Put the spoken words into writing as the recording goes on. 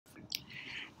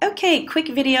Okay, quick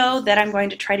video that I'm going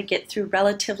to try to get through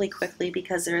relatively quickly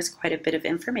because there is quite a bit of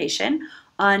information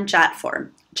on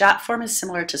JotForm. JotForm is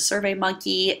similar to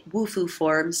SurveyMonkey, Wufoo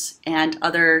Forms, and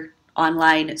other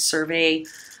online survey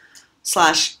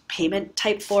slash payment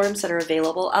type forms that are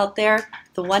available out there.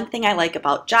 The one thing I like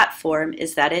about JotForm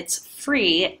is that it's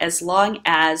free as long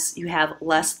as you have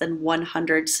less than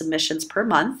 100 submissions per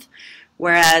month,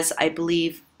 whereas I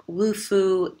believe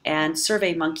Wufoo and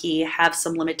SurveyMonkey have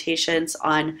some limitations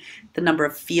on the number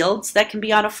of fields that can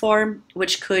be on a form,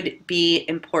 which could be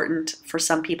important for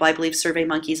some people. I believe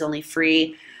SurveyMonkey is only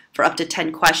free for up to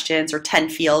 10 questions or 10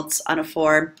 fields on a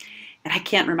form, and I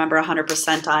can't remember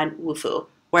 100% on Wufoo.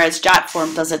 Whereas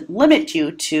JotForm doesn't limit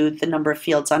you to the number of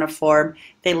fields on a form,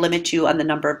 they limit you on the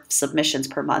number of submissions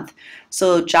per month.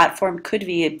 So JotForm could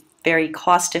be a very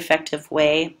cost-effective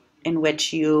way in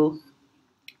which you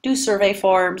do survey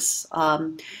forms,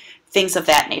 things of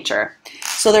that nature.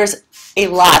 So there's a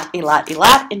lot in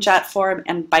JotForm,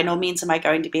 and by no means am I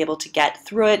going to be able to get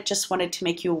through it. Just wanted to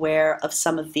make you aware of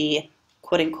some of the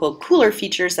quote-unquote cooler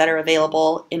features that are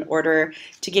available in order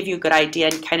to give you a good idea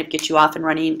and kind of get you off and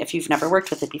running if you've never worked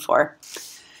with it before.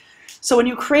 So when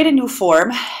you create a new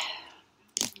form,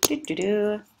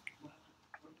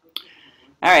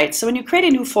 all right, so when you create a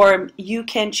new form, you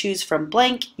can choose from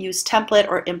blank, use template,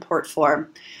 or import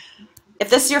form.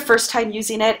 If this is your first time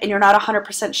using it and you're not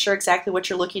 100% sure exactly what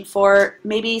you're looking for,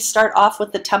 maybe start off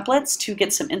with the templates to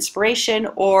get some inspiration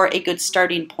or a good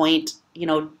starting point,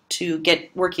 to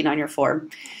get working on your form.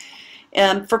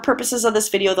 For purposes of this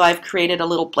video, though, I've created a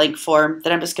little blank form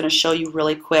that I'm just going to show you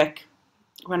really quick.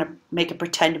 We're going to make a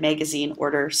pretend magazine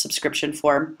order subscription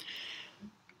form.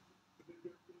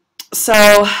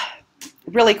 So,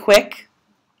 really quick,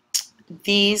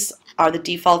 these are the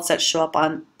defaults that show up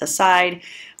on the side,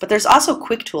 but there's also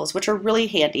quick tools, which are really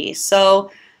handy.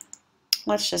 So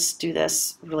let's just do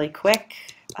this really quick.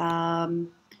 All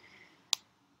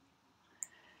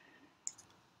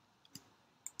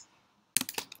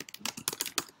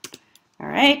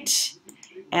right,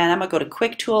 and I'm gonna go to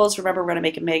quick tools. Remember, we're gonna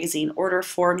make a magazine order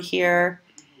form here.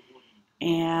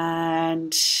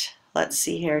 And let's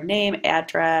see here, name,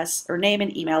 address, or name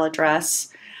and email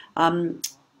address.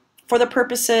 For the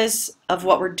purposes of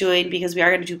what we're doing, because we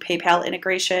are going to do PayPal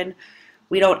integration,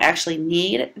 we don't actually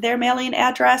need their mailing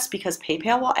address because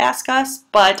PayPal will ask us,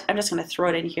 but I'm just going to throw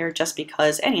it in here just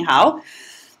because anyhow.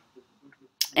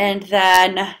 And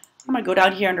then I'm going to go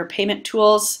down here under payment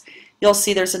tools. You'll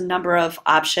see there's a number of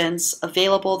options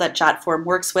available that JotForm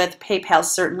works with, PayPal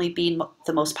certainly being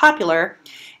the most popular.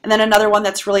 And then another one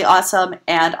that's really awesome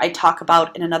and I talk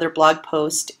about in another blog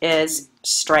post is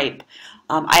Stripe.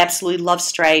 I absolutely love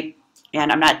Stripe,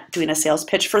 and I'm not doing a sales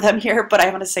pitch for them here, but I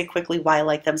want to say quickly why I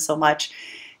like them so much.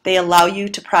 They allow you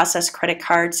to process credit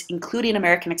cards, including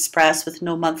American Express, with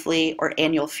no monthly or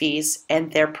annual fees,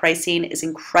 and their pricing is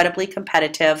incredibly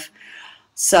competitive.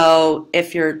 So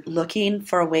if you're looking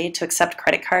for a way to accept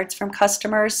credit cards from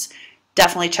customers,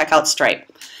 definitely check out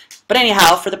Stripe. But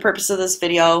anyhow, for the purpose of this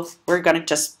video, we're going to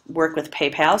just work with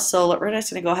PayPal. So we're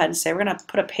just going to go ahead and say we're going to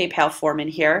put a PayPal form in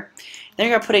here. Then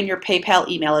you're going to put in your PayPal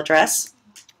email address.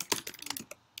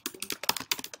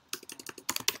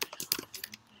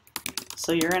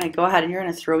 So you're going to go ahead and you're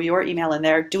going to throw your email in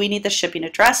there. Do we need the shipping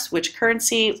address? Which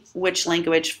currency? Which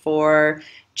language for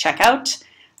checkout?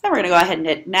 Then we're going to go ahead and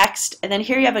hit next. And then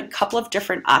here you have a couple of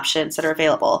different options that are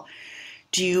available.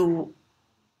 Do you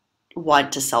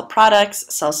want to sell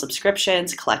products, sell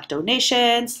subscriptions, collect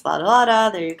donations,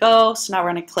 there you go. So now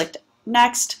we're going to click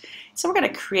next. So we're going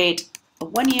to create a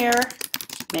one-year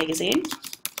magazine,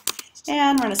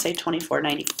 and we're going to say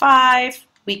 $24.95.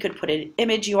 We could put an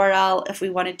image URL if we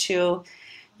wanted to.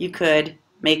 You could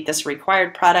make this a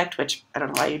required product, which I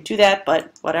don't know why you do that,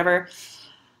 but whatever.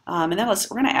 And then we're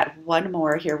going to add one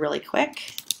more here really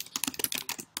quick.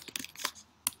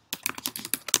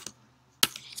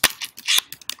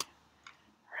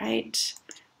 Right,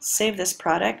 save this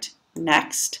product.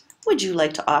 Next, would you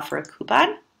like to offer a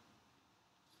coupon?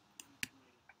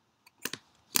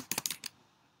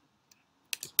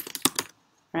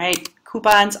 Right,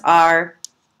 coupons are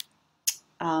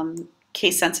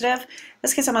case sensitive. In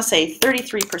this case, I'm going to say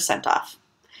 33% off.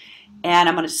 And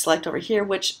I'm going to select over here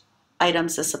which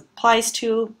items this applies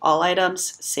to, all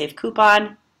items, save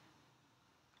coupon.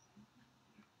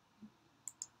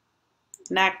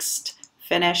 Next,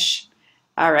 finish.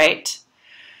 All right.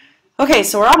 Okay,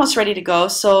 so we're almost ready to go.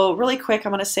 So really quick,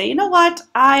 I'm going to say, you know what?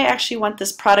 I actually want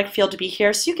this product field to be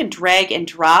here. So you can drag and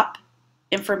drop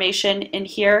information in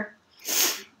here.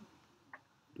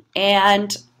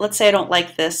 And let's say I don't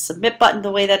like this submit button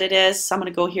the way that it is. So I'm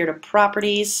going to go here to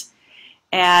properties.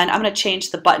 And I'm going to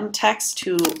change the button text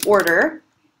to order,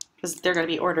 because they're going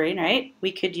to be ordering, right?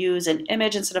 We could use an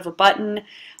image instead of a button.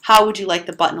 How would you like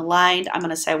the button aligned? I'm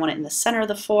going to say I want it in the center of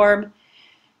the form.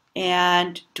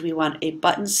 And do we want a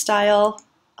button style?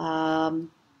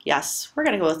 Yes, we're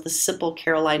going to go with the simple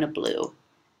Carolina blue.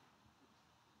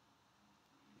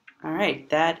 All right,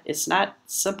 that is not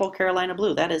simple Carolina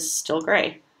blue. That is still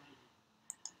gray.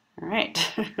 All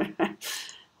right,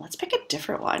 let's pick a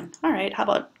different one. All right, how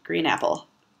about green apple?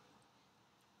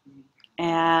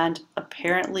 And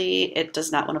apparently it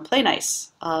does not want to play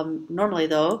nice. Normally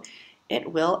though,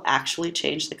 it will actually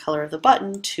change the color of the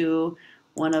button to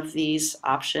one of these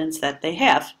options that they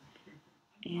have.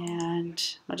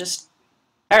 And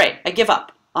all right, I give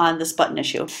up on this button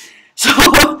issue. So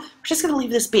we're just going to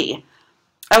leave this be.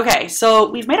 Okay, so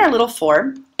we've made our little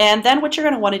form, and then what you're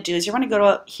going to want to do is you want to go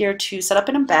to here to set up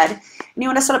an embed, and you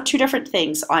want to set up two different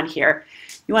things on here.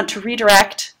 You want to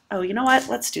redirect. Oh, you know what?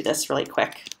 Let's do this really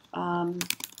quick. I'm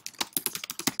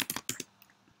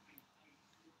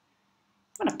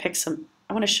going to pick some.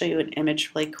 I want to show you an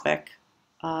image really quick.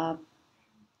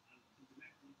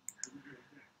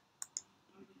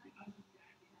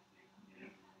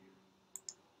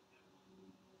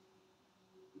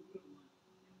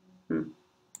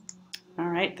 All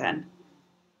right then.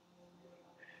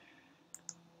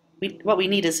 What we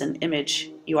need is an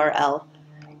image URL.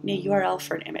 We need a URL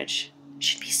for an image. It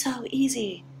should be so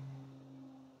easy.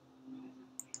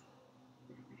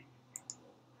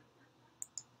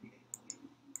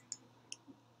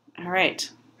 All right,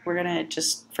 we're gonna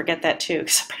just forget that too,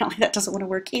 because apparently that doesn't want to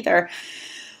work either.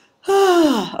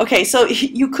 Okay, so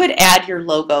you could add your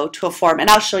logo to a form,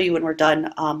 and I'll show you when we're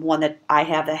done one that I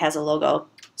have that has a logo.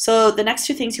 So the next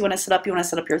two things you want to set up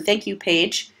your thank you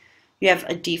page. You have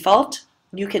a default.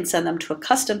 You can send them to a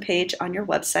custom page on your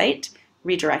website,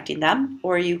 redirecting them,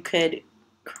 or you could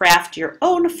craft your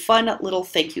own fun little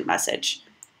thank you message.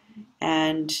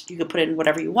 And you can put in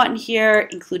whatever you want in here,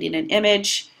 including an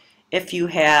image. If you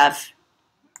have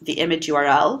the image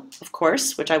URL, of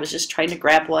course, which I was just trying to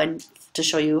grab one to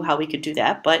show you how we could do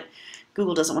that, but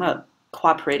Google doesn't want to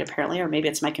cooperate apparently, or maybe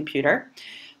it's my computer.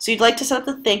 So you'd like to set up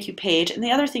the thank you page, and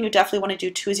the other thing you definitely want to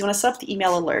do too is you want to set up the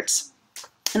email alerts.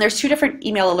 And there's two different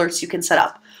email alerts you can set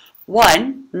up.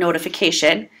 One,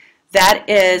 notification. That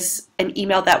is an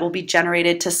email that will be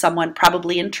generated to someone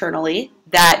probably internally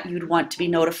that you'd want to be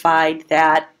notified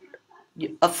that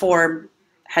a form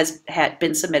had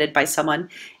been submitted by someone,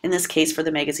 in this case for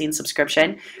the magazine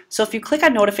subscription. So if you click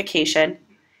on notification,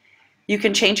 you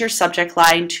can change your subject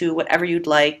line to whatever you'd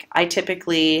like. I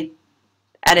typically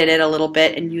edit it a little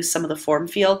bit and use some of the form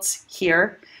fields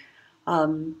here.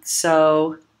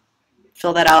 So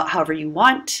fill that out however you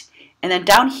want. And then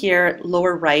down here,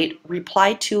 lower right,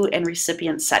 reply to and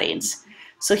recipient settings.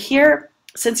 So here,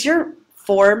 since your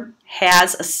form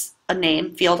has a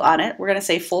name field on it, we're going to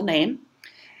say full name.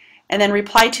 And then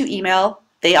reply to email,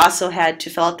 they also had to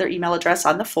fill out their email address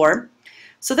on the form.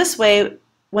 So this way,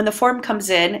 when the form comes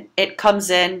in, it comes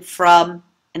in from,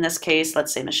 in this case,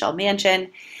 let's say Michelle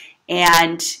Mangen,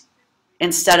 and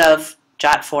instead of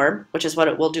JotForm, which is what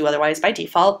it will do otherwise by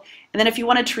default. And then if you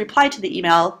wanted to reply to the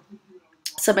email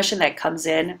submission that comes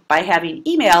in by having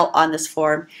email on this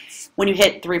form, when you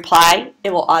hit the reply,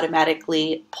 it will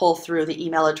automatically pull through the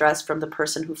email address from the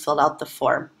person who filled out the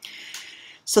form.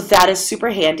 So that is super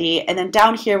handy. And then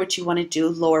down here, what you want to do,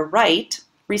 lower right,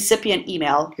 recipient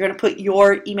email. You're going to put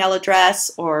your email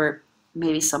address or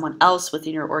maybe someone else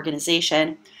within your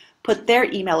organization, put their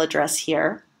email address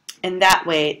here, and that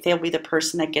way they'll be the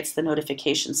person that gets the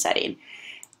notification setting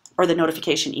or the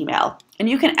notification email. And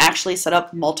you can actually set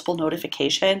up multiple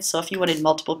notifications. So if you wanted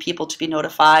multiple people to be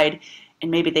notified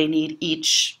and maybe they need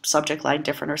each subject line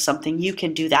different or something, you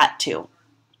can do that too.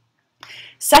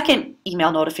 Second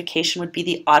email notification would be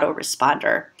the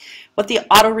autoresponder. What the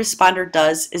autoresponder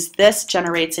does is this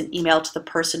generates an email to the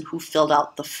person who filled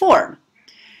out the form.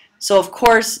 So of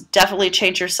course, definitely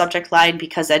change your subject line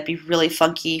because that'd be really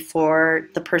funky for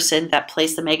the person that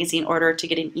placed the magazine order to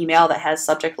get an email that has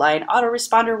subject line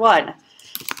autoresponder 1.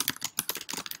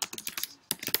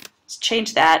 Let's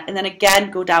change that, and then again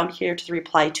go down here to the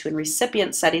reply to and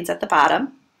recipient settings at the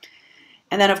bottom.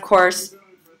 And then of course,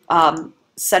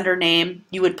 sender name,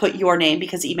 you would put your name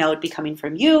because email would be coming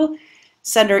from you.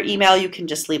 Sender email, you can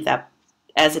just leave that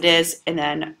as it is, and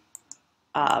then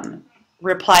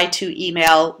reply to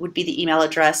email would be the email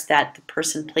address that the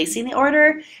person placing the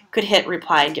order could hit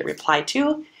reply and get reply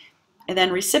to. And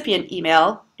then recipient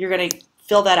email, you're going to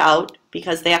fill that out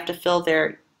because they have to fill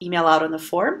their email out on the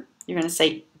form. You're going to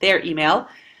say their email.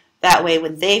 That way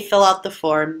when they fill out the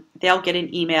form, they'll get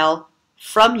an email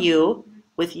from you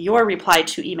with your reply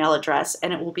to email address,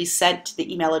 and it will be sent to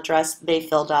the email address they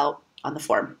filled out on the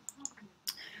form.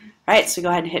 All right, so go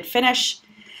ahead and hit finish.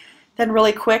 Then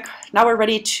really quick, now we're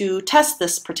ready to test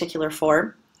this particular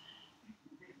form.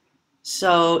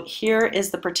 So here is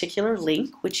the particular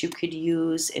link, which you could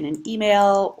use in an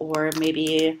email or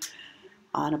maybe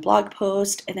on a blog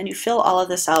post, and then you fill all of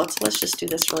this out. So let's just do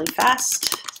this really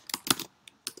fast.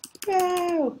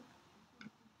 Woo!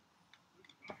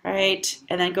 All right,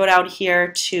 and then go down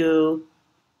here to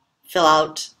fill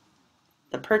out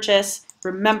the purchase.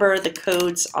 Remember, the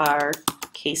codes are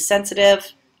case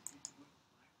sensitive.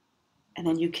 And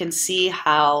then you can see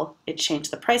how it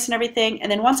changed the price and everything.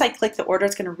 And then once I click the order,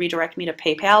 it's going to redirect me to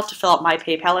PayPal to fill out my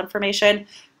PayPal information,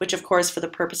 which of course for the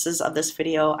purposes of this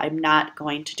video, I'm not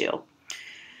going to do.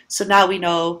 So now we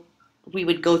know we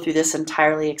would go through this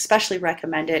entirely, especially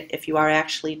recommend it if you are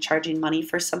actually charging money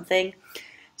for something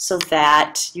so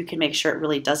that you can make sure it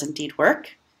really does indeed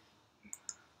work.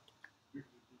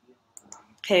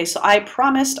 Okay, so I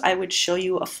promised I would show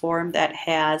you a form that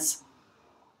has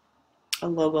a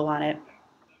logo on it.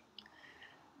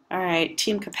 All right,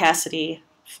 team capacity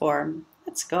form.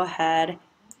 Let's go ahead,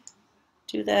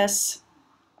 do this.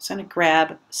 So I'm going to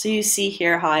grab, so you see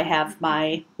here how I have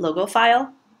my logo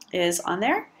file is on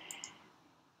there.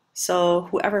 So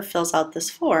whoever fills out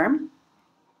this form,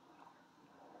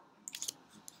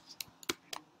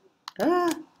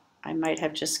 I might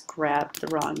have just grabbed the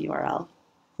wrong URL.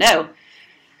 No.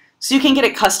 So you can get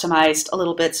it customized a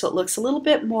little bit so it looks a little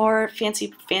bit more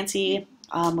fancy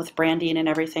with branding and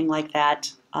everything like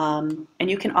that. And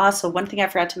you can also, one thing I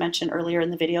forgot to mention earlier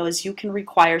in the video is you can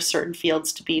require certain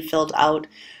fields to be filled out.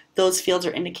 Those fields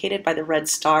are indicated by the red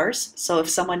stars. So if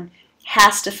someone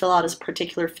has to fill out a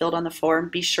particular field on the form,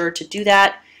 be sure to do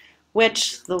that,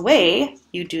 which the way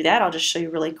you do that, I'll just show you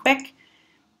really quick.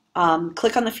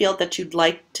 Click on the field that you'd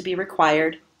like to be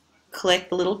required, click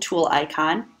the little tool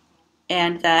icon,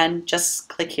 and then just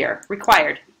click here,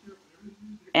 required.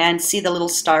 And see the little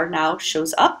star now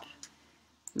shows up.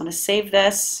 I'm going to save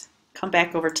this, come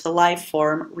back over to the live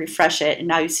form, refresh it, and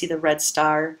now you see the red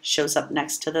star shows up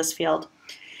next to this field.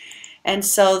 And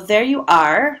so there you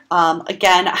are.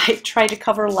 Again, I've tried to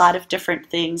cover a lot of different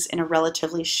things in a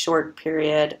relatively short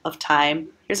period of time.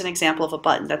 Here's an example of a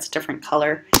button that's a different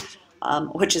color,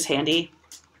 which is handy.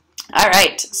 All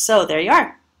right, so there you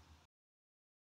are.